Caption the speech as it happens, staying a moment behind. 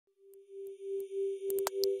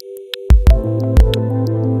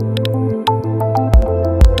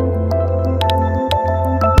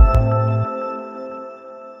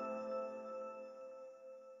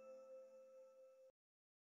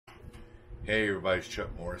Hey everybody, it's Chuck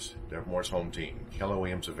Morris, Deborah Morris Home Team, Keller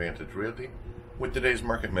Williams Advantage Realty, with today's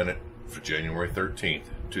Market Minute for January 13th,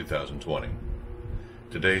 2020.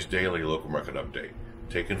 Today's daily local market update,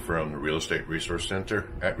 taken from the Real Estate Resource Center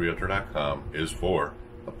at Realtor.com, is for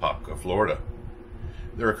Apopka, Florida.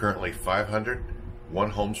 There are currently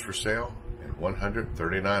 501 homes for sale and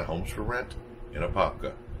 139 homes for rent in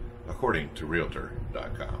Apopka, according to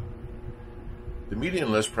Realtor.com. The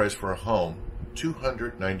median list price for a home,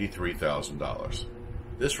 $293,000.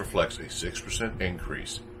 This reflects a 6%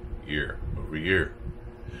 increase year over year.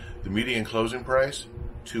 The median closing price,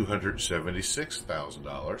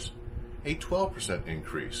 $276,000, a 12%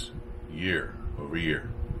 increase year over year.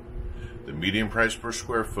 The median price per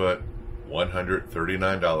square foot,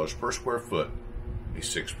 $139 per square foot, a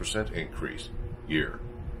 6% increase year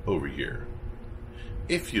over year.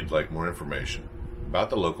 If you'd like more information about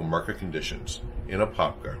the local market conditions in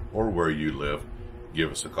Apopka or where you live, give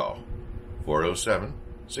us a call,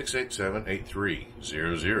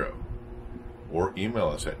 407-687-8300, or email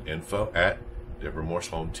us at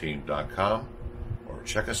info@DeborahMorrisHomeTeam.com, or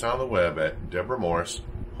check us on the web at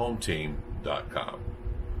DeborahMorrisHomeTeam.com.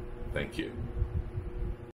 Thank you.